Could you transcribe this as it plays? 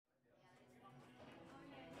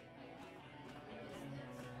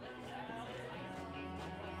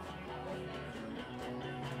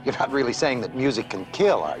You're not really saying that music can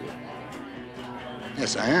kill, are you?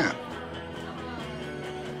 Yes, I am.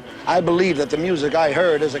 I believe that the music I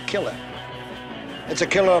heard is a killer. It's a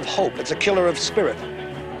killer of hope. It's a killer of spirit.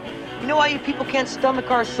 You know why you people can't stomach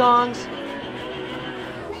our songs?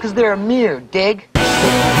 Because they're a mirror, dig?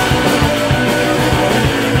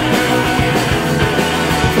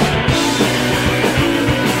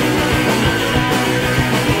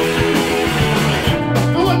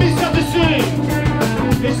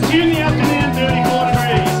 It's 2 in the afternoon, 34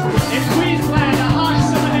 degrees. In Queensland, a harsh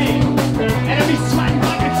summer heat. Enemy smack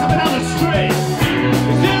buckets up and down the street.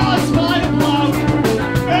 Still I spy the bloke.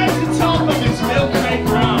 Birds the top of his milk crate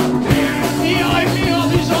ground. He eyed me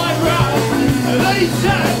off his eyebrow. And then he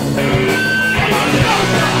said, I'm a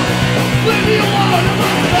smoker. Leave me alone, I'm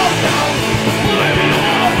a smoker. Leave me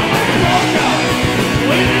alone, I'm a smoker.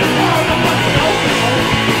 Leave me alone, I'm a smoker.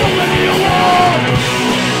 Leave me alone.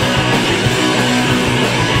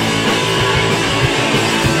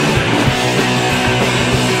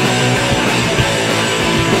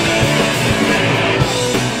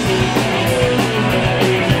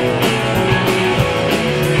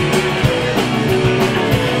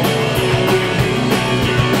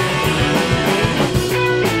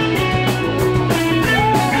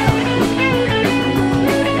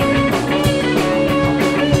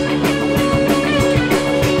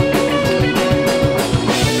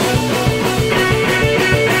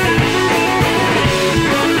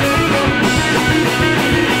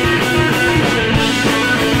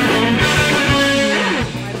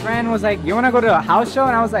 Was like, you want to go to a house show?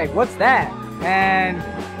 And I was like, what's that? And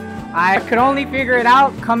I could only figure it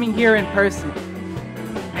out coming here in person.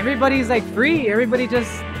 Everybody's like free, everybody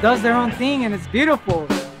just does their own thing and it's beautiful.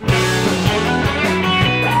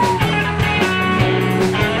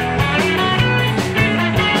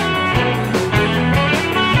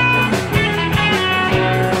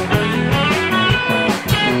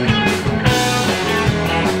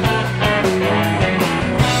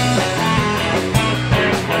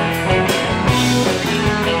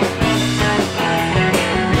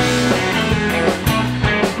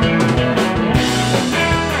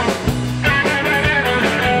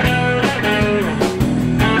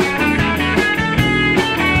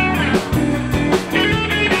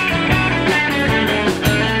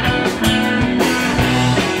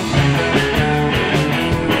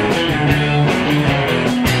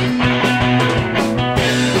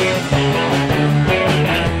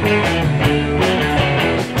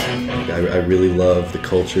 I really love the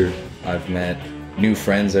culture. I've met new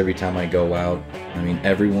friends every time I go out. I mean,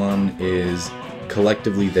 everyone is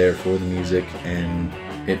collectively there for the music, and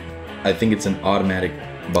I think it's an automatic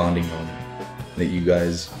bonding moment that you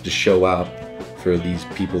guys just show out for these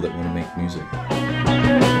people that want to make music.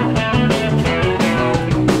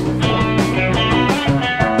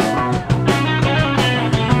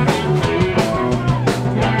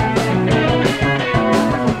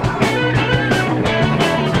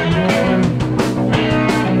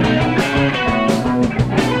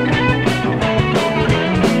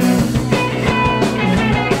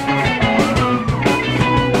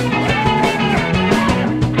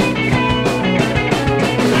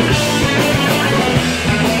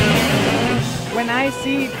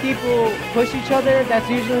 See people push each other, that's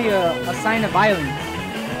usually a sign of violence.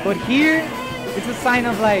 But here, it's a sign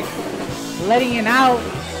of like letting it out,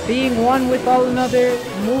 being one with all another,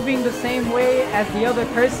 moving the same way as the other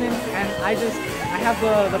person, and I have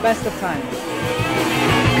the best of times.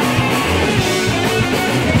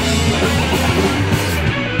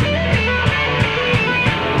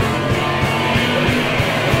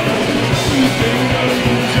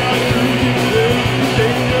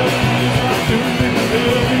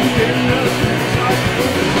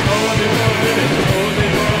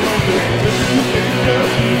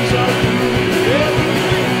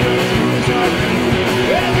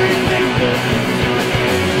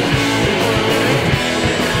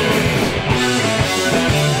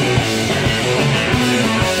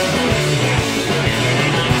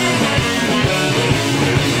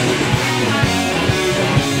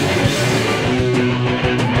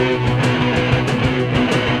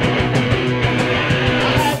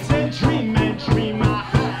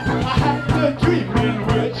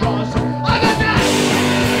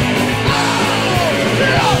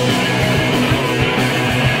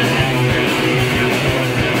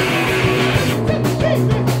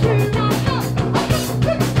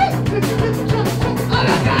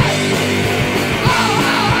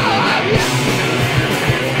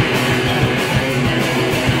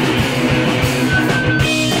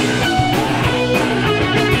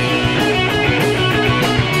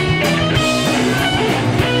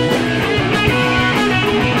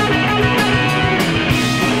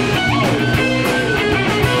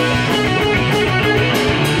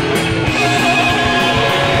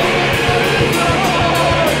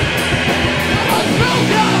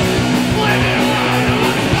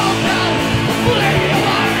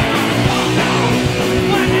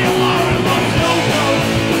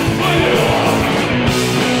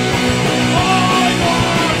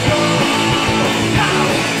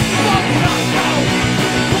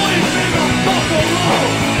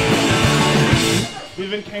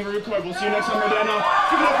 see you next time, Urbana.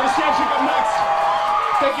 Give it up for the stage check up next.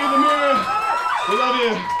 Thank you, The Mirror. We love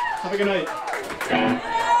you. Have a good night.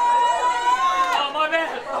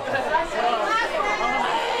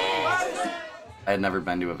 I had never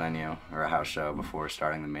been to a venue or a house show before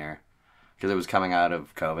starting The Mirror because it was coming out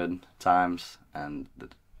of COVID times and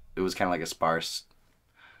it was kind of like a sparse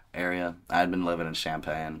area. I had been living in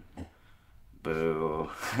Champaign,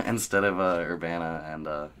 boo, instead of Urbana, and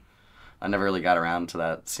I never really got around to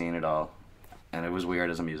that scene at all. And it was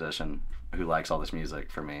weird as a musician who likes all this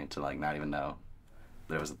music for me to like not even know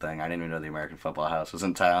there was a thing. I didn't even know the American Football House was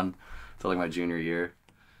in town until like my junior year.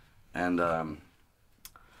 And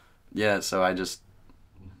yeah, so I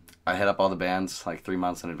hit up all the bands like 3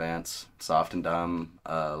 months in advance. Soft and Dumb,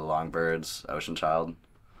 Longbirds, Ocean Child.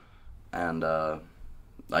 And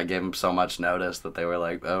I gave them so much notice that they were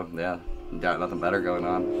like, oh yeah, got nothing better going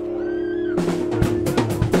on.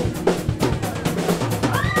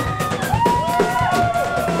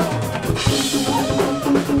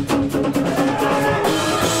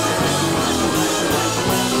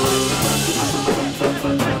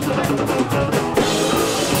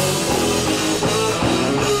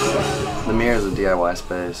 The Mirror is a DIY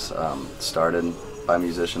space started by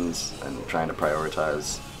musicians and trying to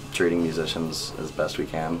prioritize treating musicians as best we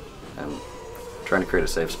can and trying to create a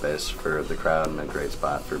safe space for the crowd and a great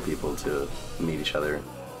spot for people to meet each other.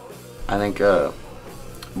 I think I've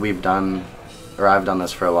done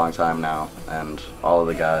this for a long time now, and all of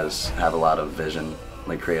the guys have a lot of vision,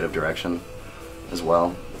 like creative direction as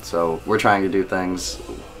well. So we're trying to do things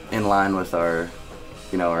in line with our,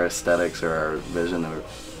 our aesthetics or our vision.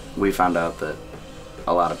 We found out that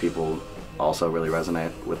a lot of people also really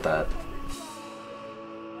resonate with that.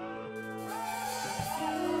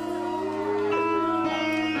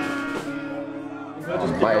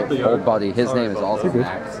 My old buddy, his name is also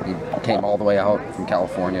Max. He came all the way out from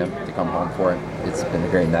California to come home for it. It's been a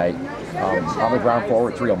great night. On the ground floor,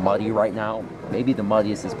 it's real muddy right now. Maybe the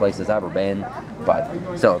muddiest this place has ever been, but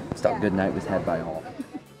still a good night was had by all.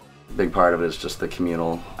 Big part of it is just the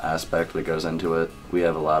communal aspect that goes into it. We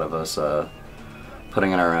have a lot of us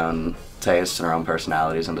putting in our own tastes and our own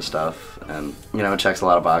personalities into stuff, and it checks a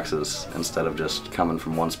lot of boxes instead of just coming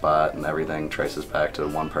from one spot and everything traces back to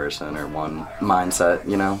one person or one mindset.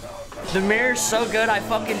 The Mirror's so good, I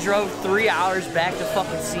fucking drove 3 hours back to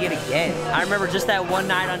fucking see it again. I remember just that one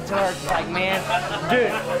night on tour, it's like, man,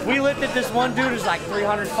 dude, we lifted this one dude who's like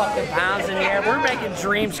 300 fucking pounds in the air. We're making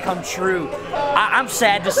dreams come true. I'm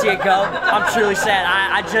sad to see it go. I'm truly sad.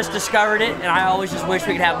 I just discovered it, and I always just wish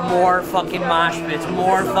we could have more fucking mosh pits,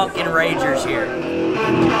 more fucking ragers here.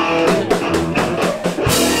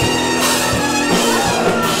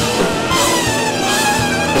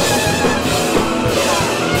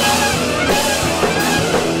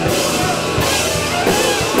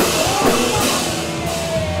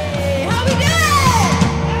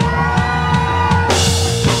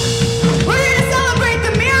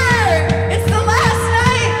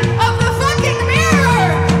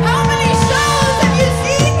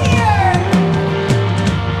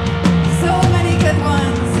 So many good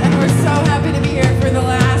ones.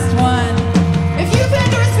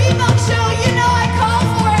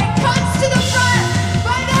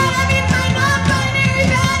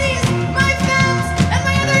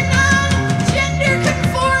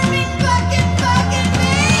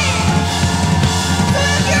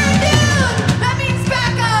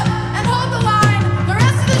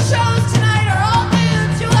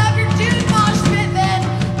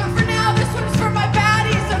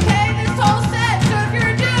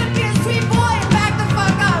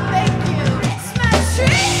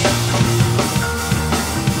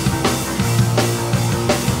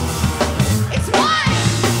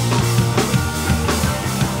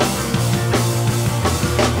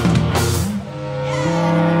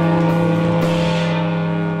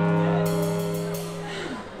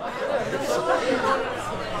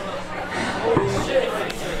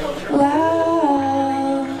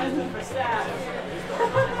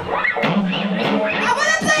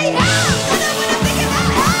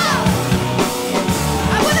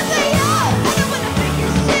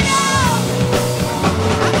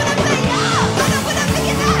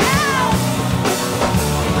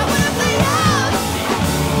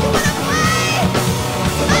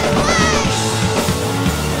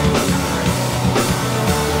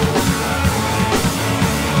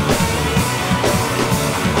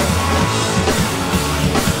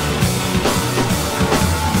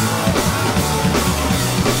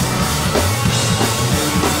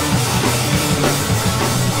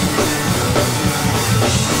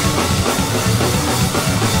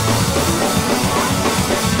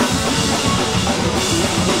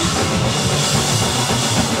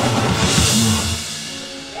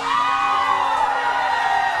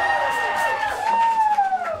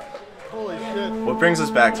 What brings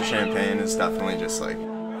us back to Champaign is definitely just like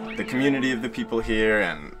the community of the people here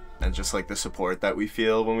and just like the support that we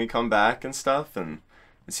feel when we come back and stuff. And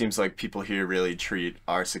it seems like people here really treat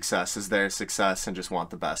our success as their success and just want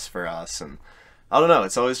the best for us. And I don't know,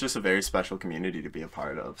 it's always just a very special community to be a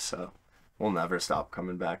part of. So we'll never stop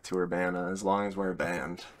coming back to Urbana as long as we're a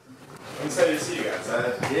band. I'm excited to see you guys. I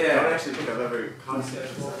don't actually think I've ever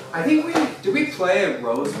concerted. I think did we play at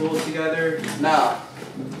Rose Bowl together? No.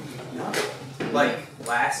 No. Like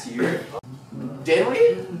last year? Did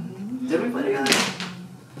we? Did we play together?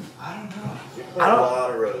 I don't know. A lot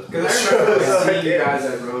of Rose Bowl. Because I remember seeing you guys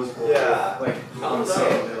at Rose Bowl. Yeah. Like on the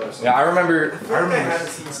same bill or something. Yeah, I remember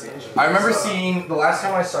I remember seeing the last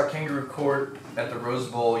time I saw Kangaroo Court at the Rose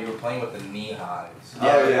Bowl, you were playing with the knee highs.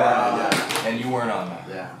 Yeah. And you weren't on that.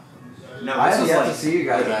 Yeah. No, I have yet like, to see you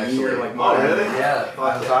guys actually. Like, oh, really? Yeah.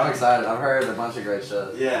 I'm excited. I've heard a bunch of great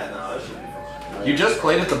shows. Yeah, no, that should be fun. You just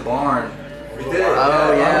played at the barn. We did.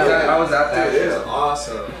 Oh, yeah. I was at that. Dude, it was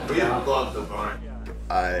awesome. We loved the barn.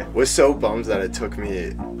 I was so bummed that it took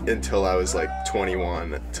me until I was like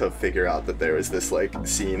 21 to figure out that there was this like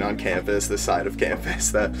scene on campus, this side of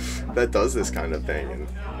campus that does this kind of thing, and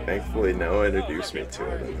thankfully Noah introduced me to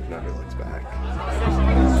it and I've never looked back.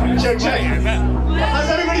 Check. How's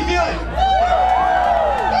everybody feeling?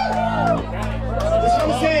 Just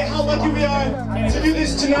want to say how lucky we are to do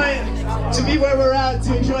this tonight, to be where we're at,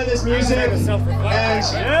 to enjoy this music, and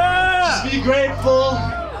just be grateful.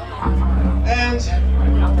 And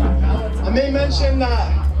I may mention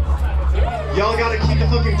that y'all gotta keep the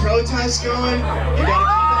fucking protest going. You gotta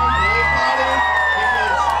keep the boycotting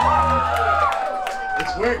because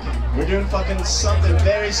it's working. We're doing fucking something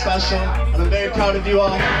very special, and I'm very proud of you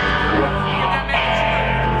all.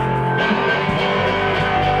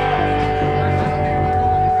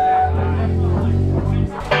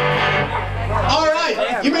 All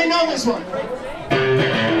right, you may know this one.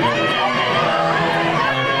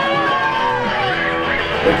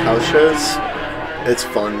 Like house shows, it's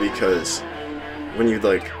fun because when you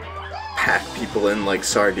like pack people in like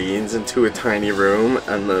sardines into a tiny room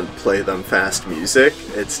and then play them fast music,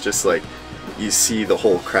 it's just like you see the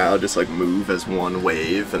whole crowd just like move as one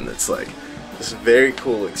wave, and it's like this very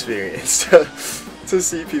cool experience to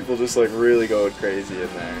see people just like really going crazy in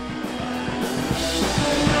there.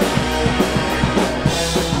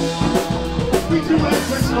 We do it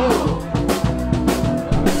for slow.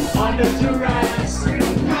 Under duress,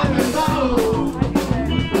 coming low.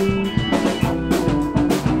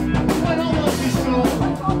 When almost is cold,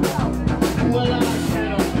 well I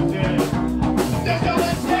cannot forget. There's no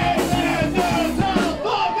escape, there's no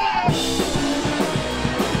focus.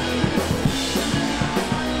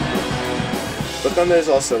 But then there's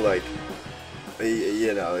also like,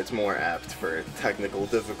 you know, it's more apt for technical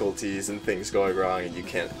difficulties and things going wrong, and you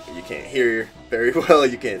can't hear very well,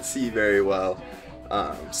 you can't see very well.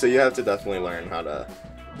 So you have to definitely learn how to,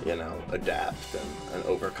 you know, adapt and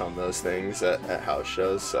overcome those things at house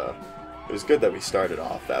shows. So it was good that we started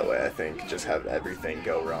off that way, I think, just have everything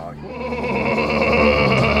go wrong.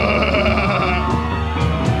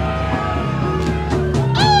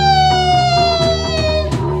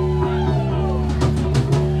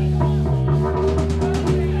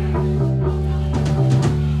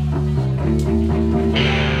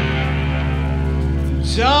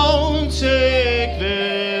 Don't take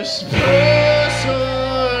this personally.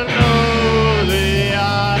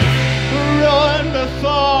 I run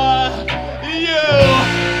before you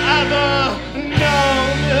ever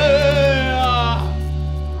know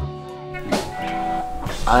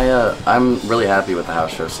me. I'm really happy with the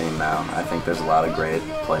house show scene now. I think there's a lot of great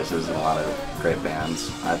places and a lot of great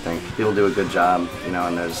bands. I think people do a good job, you know,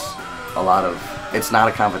 and there's a lot of, it's not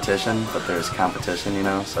a competition, but there's competition, you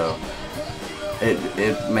know, so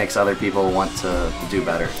it makes other people want to do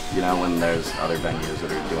better, you know, when there's other venues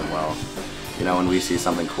that are doing well. You know, when we see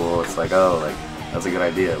something cool, it's like, oh, like, that's a good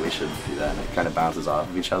idea, we should do that, and it kind of bounces off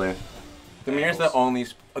of each other. The Mirror's the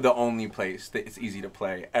only place that it's easy to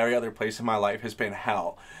play. Every other place in my life has been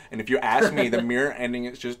hell. And if you ask me, the Mirror ending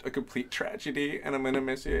is just a complete tragedy, and I'm gonna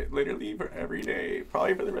miss it literally for every day,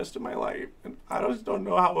 probably for the rest of my life. And I just don't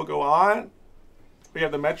know how we'll go on. We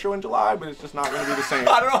have the Metro in July, but it's just not gonna be the same.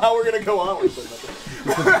 I don't know how we're gonna go on with it.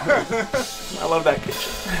 I love that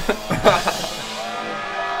kitchen.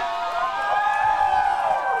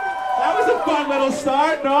 That was a fun little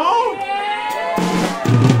start, no?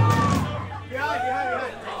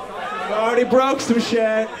 Already broke some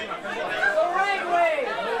shit.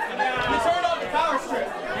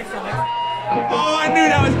 Oh, I knew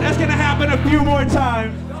that's gonna happen a few more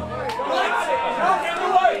times.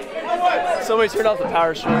 Somebody turned off the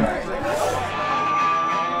power strip.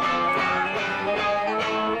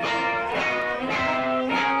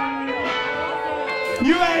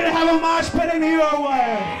 You ready to have a mosh pit in your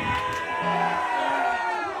way?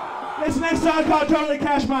 This next song called Totally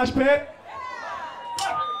Cash Mosh Pit.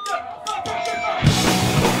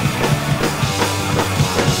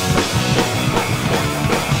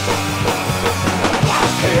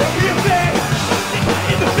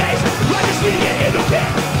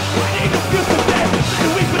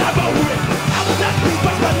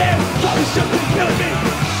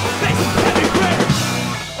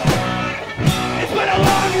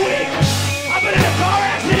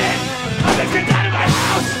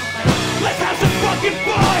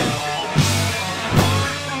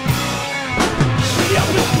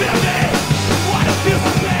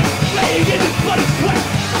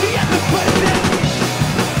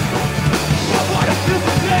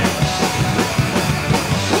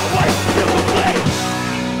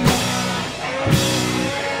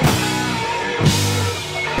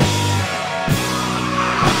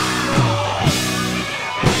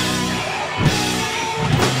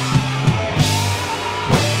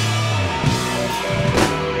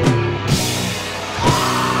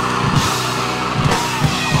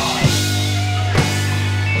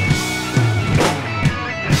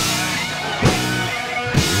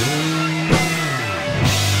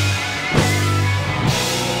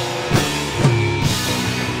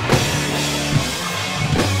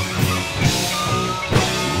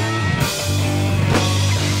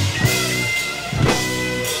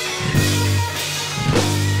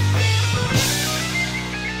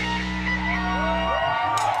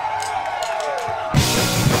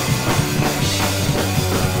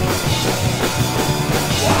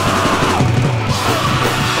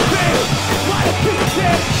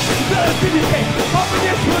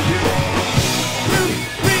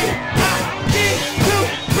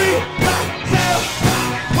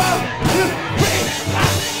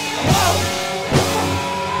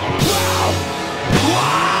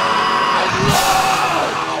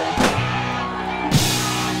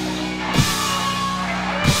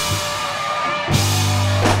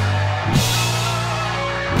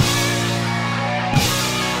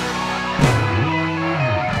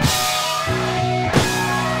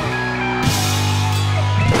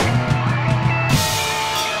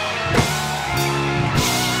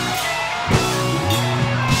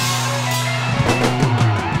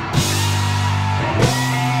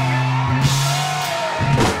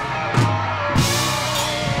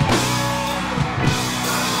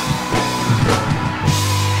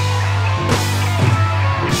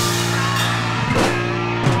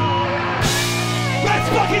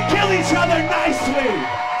 Each other nicely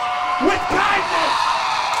with kindness.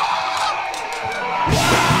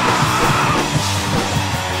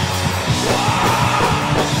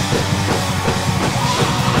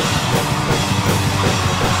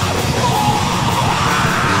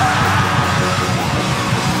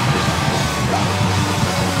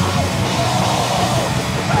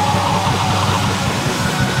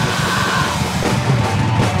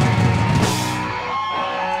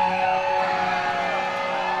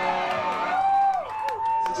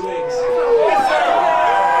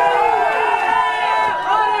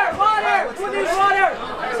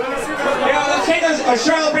 A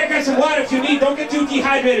Charlotte break out some water if you need. Don't get too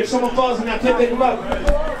dehydrated if someone falls in that pit, pick them up.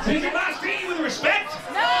 Does your boss treat you with respect?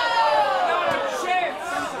 No!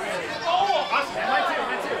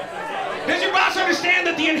 Does your boss understand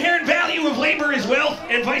that the inherent value of labor is wealth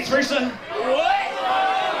and vice versa? What?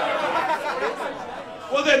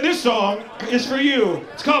 Well then this song is for you.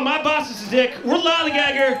 It's called My Boss is a Dick. We're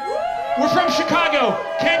Lollygagger. We're from Chicago.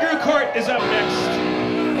 Kangaroo Court is up next.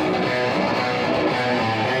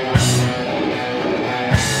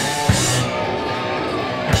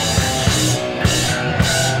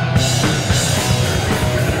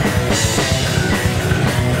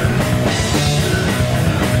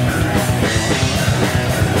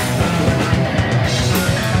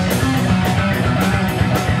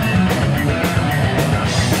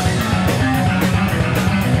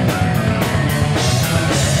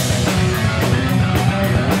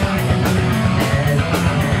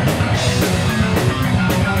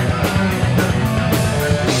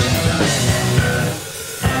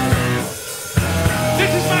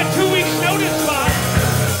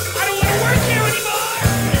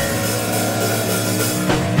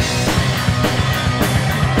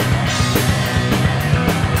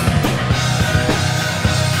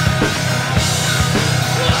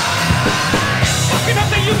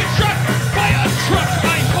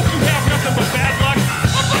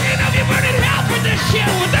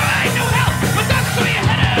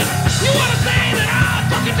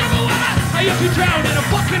 You drown in a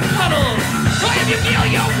fucking puddle. Why have you feel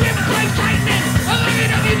your whip like tightening? How long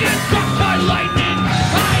have you get struck by lightning?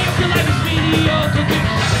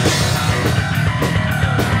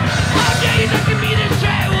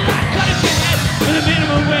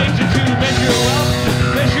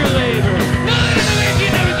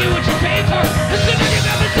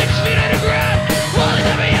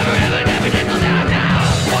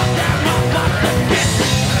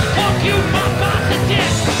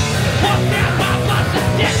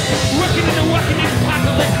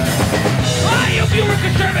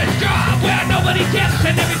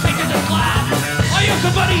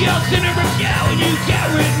 lost in a regale and you get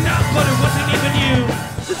written up, but it wasn't even you.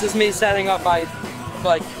 This is me setting up my,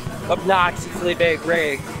 like, obnoxiously big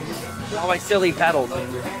rig. All my silly pedals.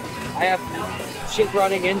 I have shit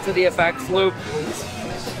running into the effects loop.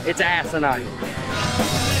 It's asinine.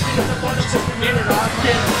 Get it,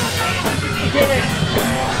 Austin. Get it.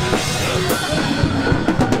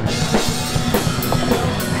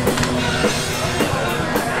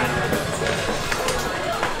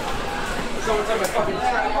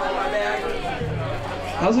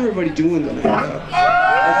 How's everybody doing tonight?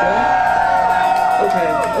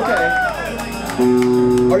 Okay.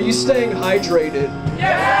 Are you staying hydrated?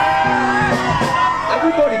 Yeah!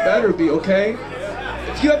 Everybody better be, okay?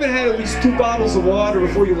 If you haven't had at least 2 bottles of water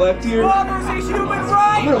before you left here, I'm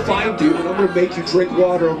gonna find you and I'm gonna make you drink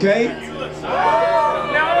water, okay?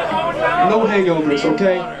 No hangovers,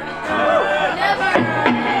 okay?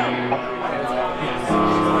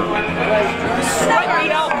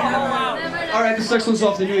 Alright, this next one's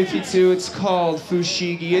off the new EP2. It's called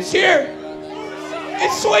Fushigi. It's here!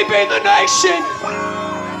 It's sweeping the nation!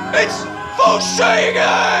 It's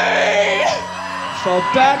Fushigi! Fall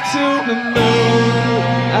back to the moon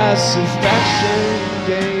as satisfaction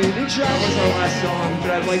gained attraction. That was our last song, but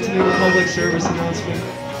I'd like to make a public service announcement.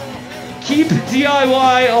 Keep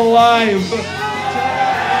DIY alive!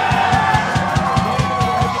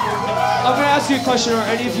 I'm gonna ask you a question. Are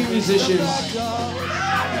any of you musicians?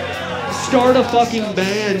 Start a fucking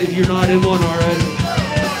band if you're not in one already.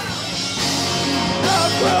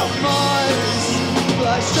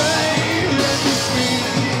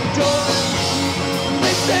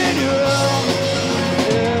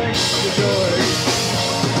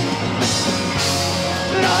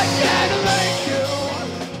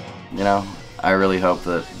 You know, I really hope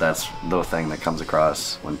that that's the thing that comes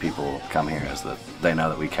across when people come here, is that they know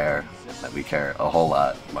that we care a whole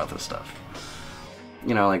lot about this stuff.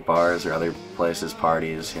 You know, like bars or other places,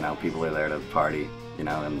 parties, you know, people are there to party, you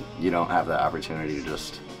know, and you don't have the opportunity to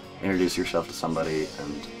just introduce yourself to somebody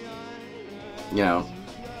and, you know,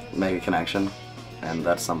 make a connection. And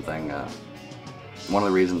that's something, one of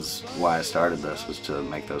the reasons why I started this was to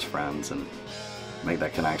make those friends and make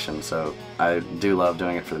that connection. So I do love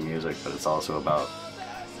doing it for the music, but it's also about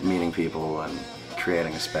meeting people and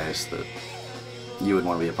creating a space that you would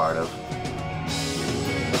want to be a part of.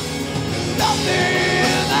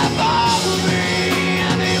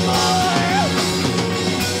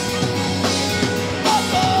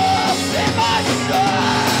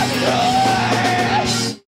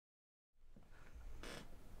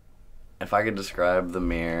 If I could describe the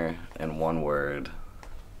mirror in one word,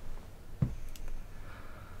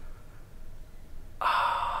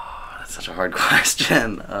 that's such a hard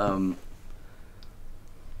question.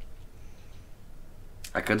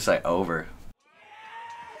 I could say over.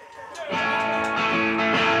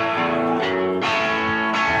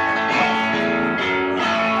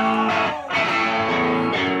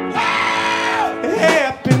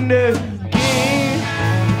 Happiness again.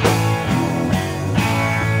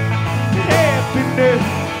 Happiness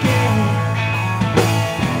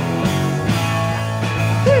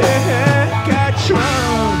again. Got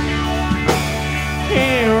Trump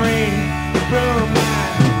hearing from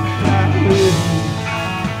my life.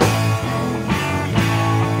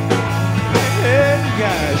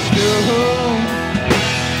 Got Trump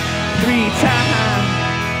 3 times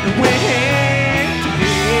and went to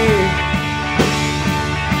bed.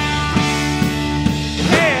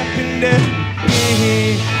 Happiness again.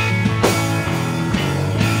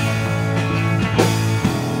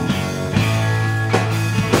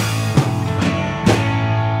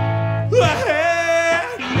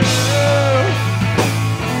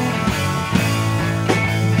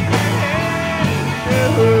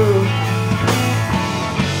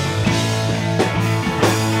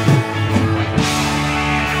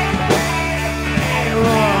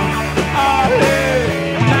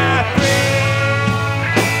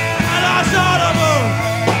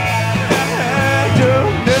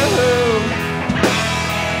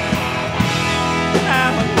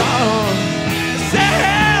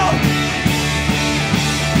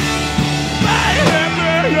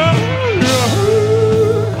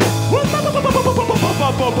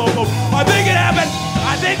 I think it happened.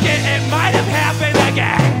 I think it might have happened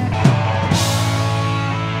again.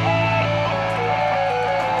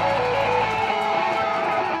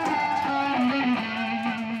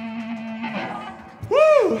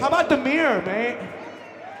 Woo! How about the mirror, mate?